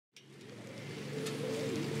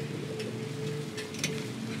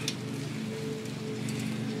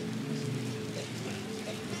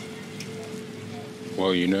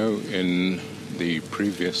Well, you know, in the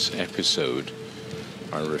previous episode,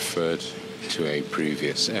 I referred to a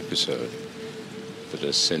previous episode that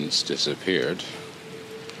has since disappeared.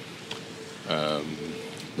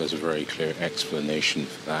 There's a very clear explanation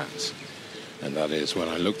for that, and that is when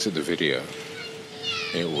I looked at the video,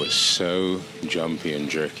 it was so jumpy and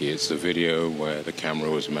jerky. It's the video where the camera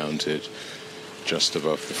was mounted just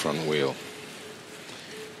above the front wheel,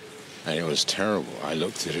 and it was terrible. I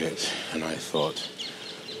looked at it and I thought,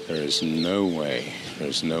 there's no way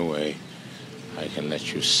I can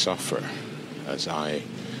let you suffer as I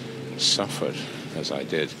suffered, as I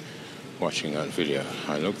did watching that video.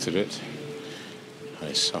 I looked at it,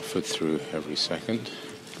 I suffered through every second,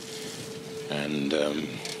 and the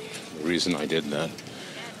reason I did that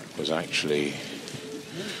was actually,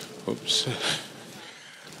 I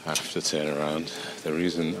have to turn around. The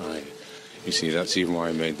reason you see, that's even why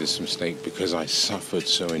I made this mistake, because I suffered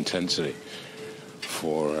so intensely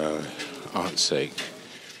for art's sake.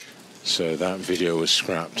 So that video was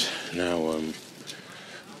scrapped. Now,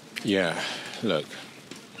 look,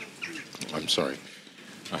 I'm sorry.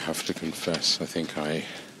 I have to confess, I think I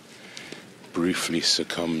briefly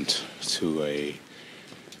succumbed to a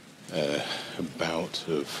bout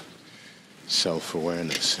of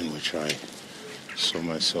self-awareness in which I saw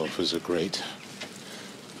myself as a great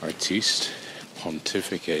artiste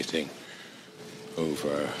pontificating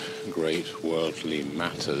over great worldly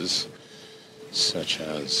matters, such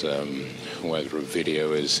as whether a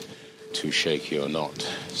video is too shaky or not.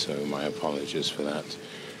 So my apologies for that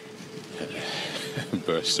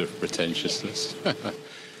burst of pretentiousness.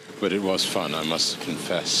 But it was fun, I must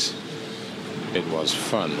confess. It was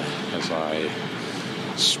fun as I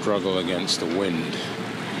struggle against the wind,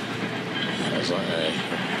 as I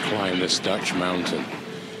climb this Dutch mountain.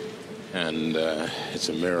 And it's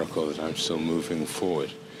a miracle that I'm still moving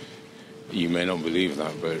forward. You may not believe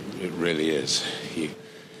that, but it really is. You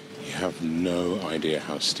have no idea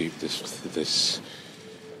how steep this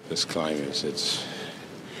climb is. It's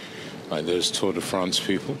like those Tour de France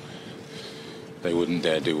people. They wouldn't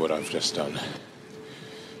dare do what I've just done.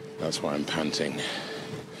 That's why I'm panting.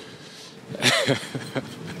 I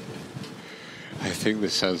think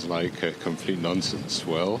this sounds like complete nonsense.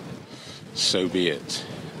 Well, so be it.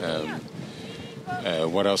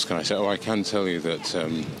 What else can I say? Oh, I can tell you that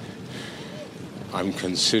I'm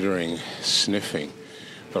considering sniffing,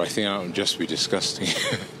 but I think that would just be disgusting.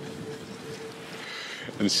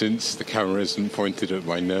 And since the camera isn't pointed at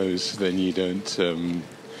my nose, then you don't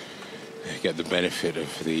get the benefit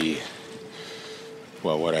of the,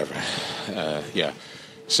 well, whatever.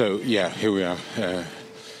 So, here we are.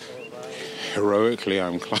 Heroically,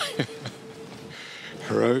 I'm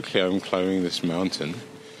climbing this mountain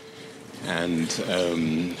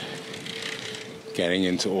and getting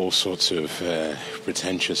into all sorts of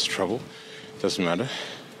pretentious trouble. Doesn't matter.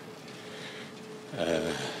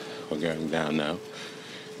 We're going down now.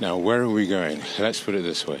 Now, where are we going? Let's put it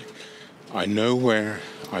this way. I know where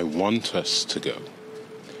I want us to go.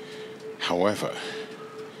 However,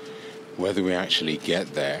 whether we actually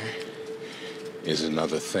get there is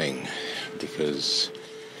another thing, because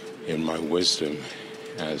in my wisdom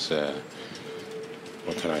as a,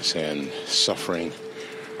 what can I say, a suffering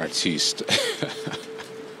artiste,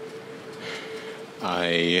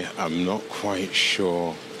 I am not quite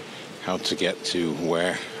sure how to get to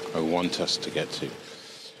where I want us to get to.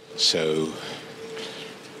 So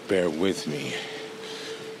bear with me.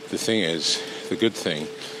 The thing is, the good thing,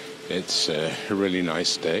 it's a really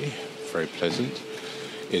nice day, very pleasant.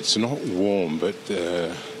 It's not warm, but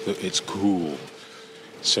it's cool.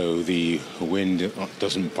 So the wind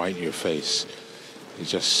doesn't bite your face. It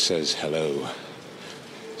just says hello.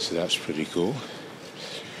 So that's pretty cool.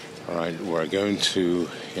 All right, we're going to,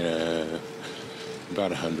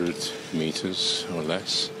 about 100 meters or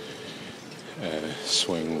less,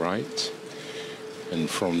 swing right. And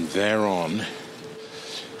from there on,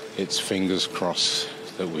 it's fingers crossed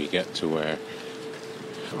that we get to where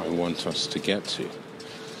I want us to get to.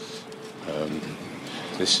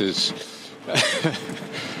 This is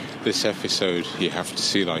this episode you have to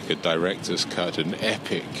see like a director's cut, an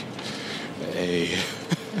epic, a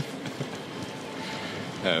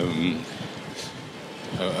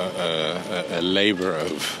labor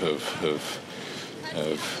of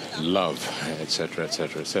love, etc.,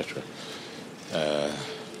 etc., etc.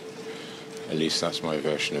 At least that's my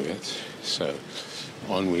version of it. So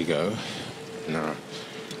on we go in our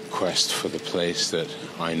quest for the place that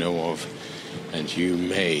I know of and you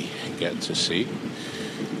may get to see.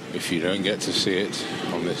 If you don't get to see it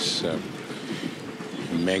on this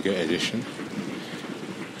mega edition,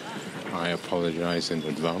 I apologize in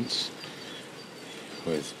advance.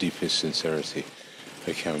 with deepest sincerity.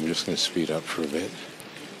 Okay, I'm just going to speed up for a bit.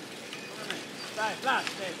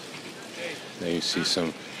 There you see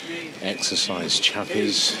some exercise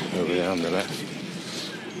chappies over there on the left.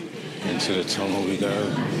 Into the tunnel we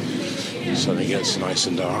go. So it gets nice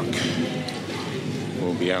and dark.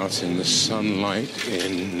 We'll be out in the sunlight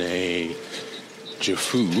in a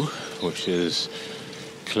Jafu, which is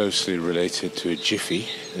closely related to a jiffy,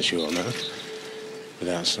 as you all know. But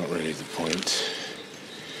that's not really the point.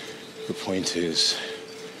 The point is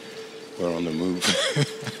we're on the move.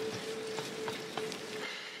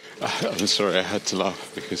 I'm sorry, I had to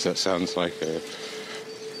laugh because that sounds like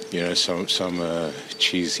some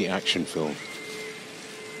cheesy action film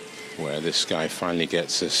where this guy finally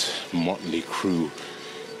gets this motley crew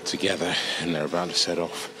together and they're about to set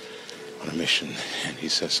off on a mission, and he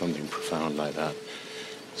says something profound like that.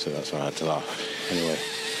 So that's why I had to laugh. Anyway,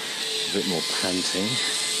 a bit more panting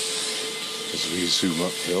as we zoom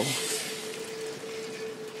uphill.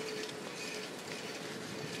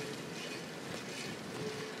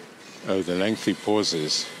 Oh, the lengthy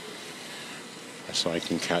pauses are so I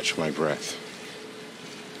can catch my breath.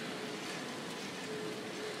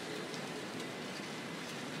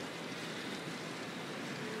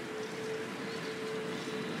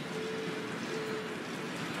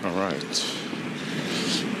 All right.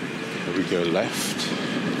 Here we go left.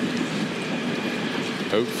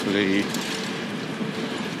 Hopefully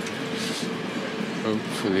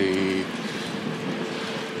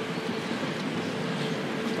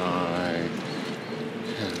I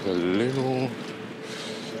have a little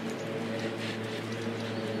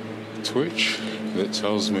twitch that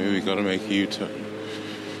tells me we got to make a U-turn.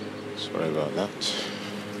 Sorry about that.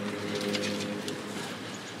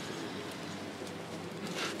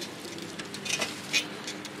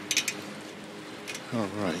 All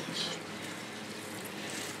right.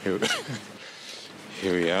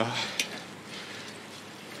 Here we are.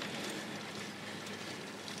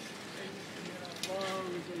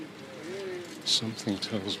 Something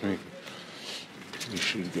tells me we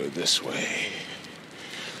should go this way.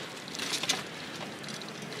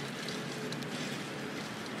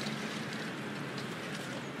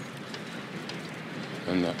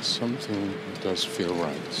 And that something does feel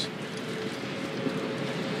right.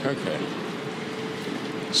 Okay.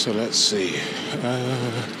 So let's see.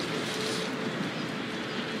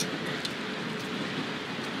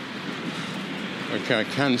 Okay, I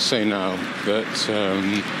can say now that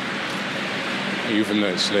even though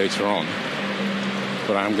it's later on,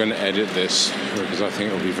 but I'm going to edit this because I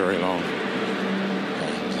think it'll be very long.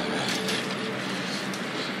 And,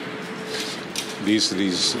 these are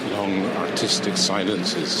these long artistic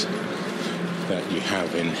silences that you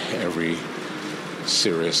have in every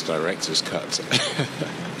serious director's cut.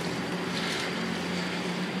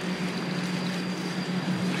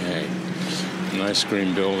 Okay, nice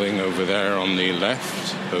green building over there on the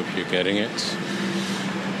left. Hope you're getting it.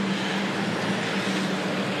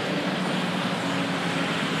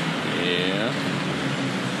 Yeah,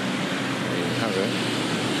 there you have it.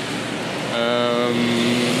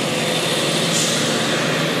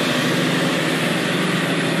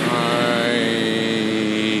 I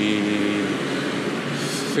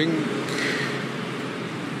think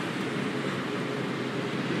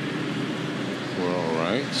we're all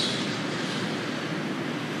right.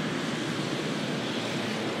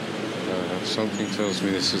 Something tells me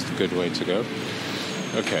this is the good way to go.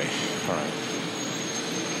 Okay, all right.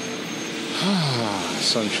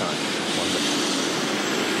 Sunshine, wonderful.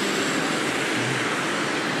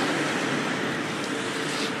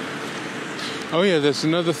 Oh yeah, there's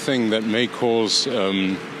another thing that may cause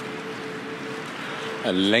a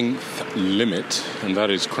length limit, and that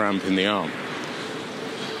is cramp in the arm.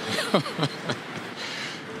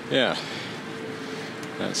 Yeah,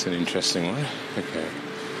 that's an interesting one. Okay.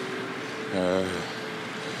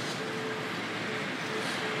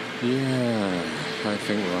 Yeah, I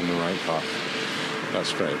think we're on the right path.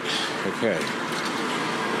 That's great. Okay.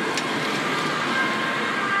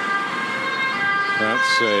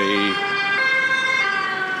 That's a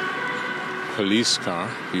police car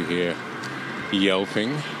you hear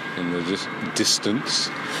yelping in the distance.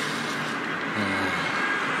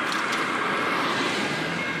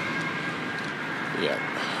 Yeah.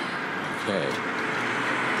 Okay.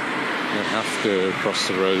 We'll have to cross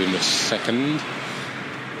the road in a second.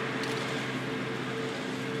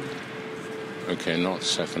 Okay, not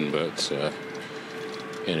second, but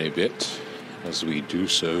in a bit, as we do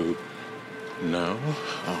so now.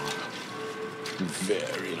 Oh,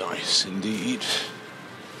 very nice indeed.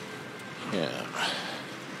 Yeah.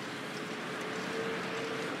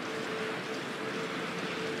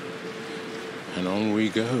 And on we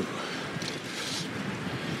go,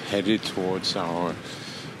 headed towards our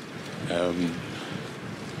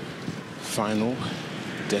final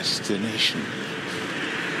destination.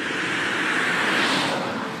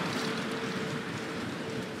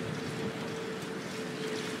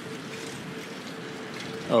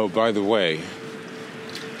 Oh, by the way,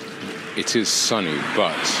 it is sunny,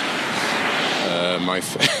 but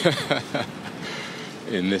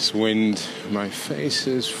in this wind, my face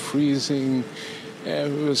is freezing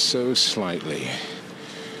ever so slightly.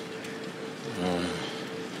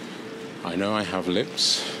 I know I have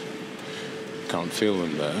lips. Can't feel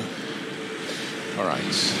them though. All right,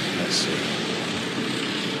 let's see.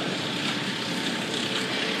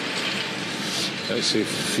 Let's see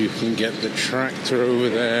if you can get the tractor over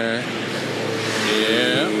there.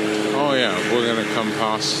 Yeah. Oh yeah, we're going to come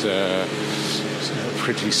past a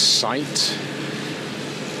pretty sight.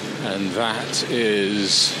 And that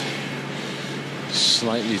is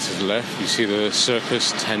slightly to the left. You see the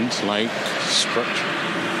circus tent-like structure.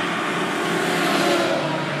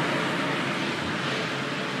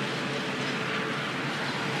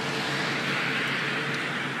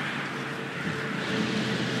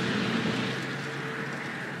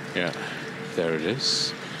 Yeah, there it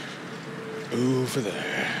is. Over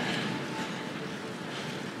there.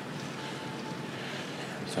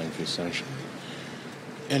 Thank you, sunshine.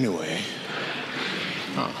 Anyway,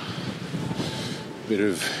 bit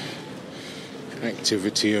of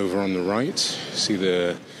activity over on the right. See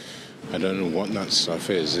I don't know what that stuff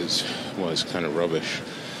is. It's kind of rubbish,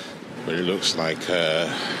 but it looks like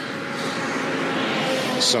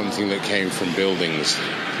something that came from buildings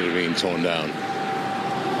that are being torn down.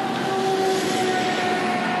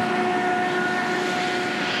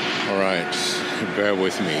 All right, bear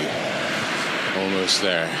with me. Almost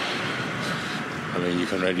there. I mean, you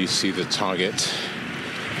can already see the target.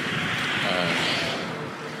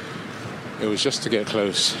 It was just to get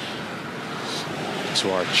close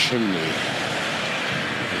to our chimney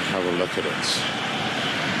and have a look at it.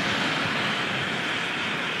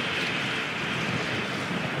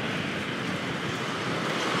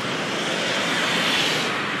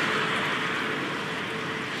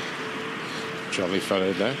 Jolly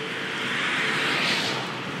fellow there.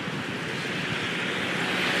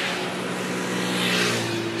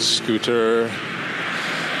 Scooter.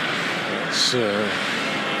 Let's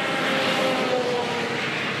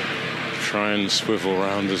try and swivel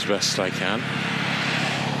around as best I can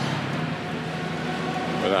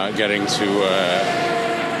without getting too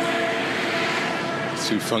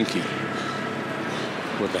funky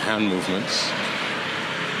with the hand movements.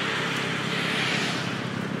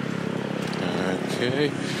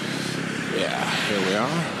 Okay. Yeah, here we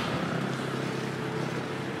are.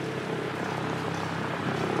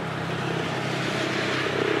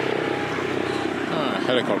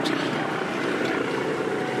 Helicopter.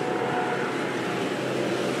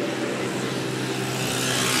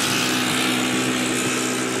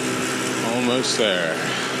 Almost there.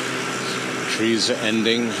 Trees are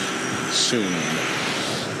ending soon.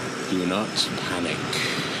 Do not panic.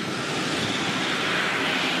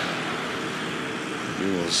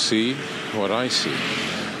 You will see what I see.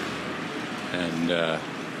 And,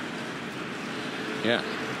 yeah.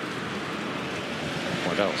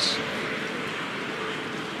 What else?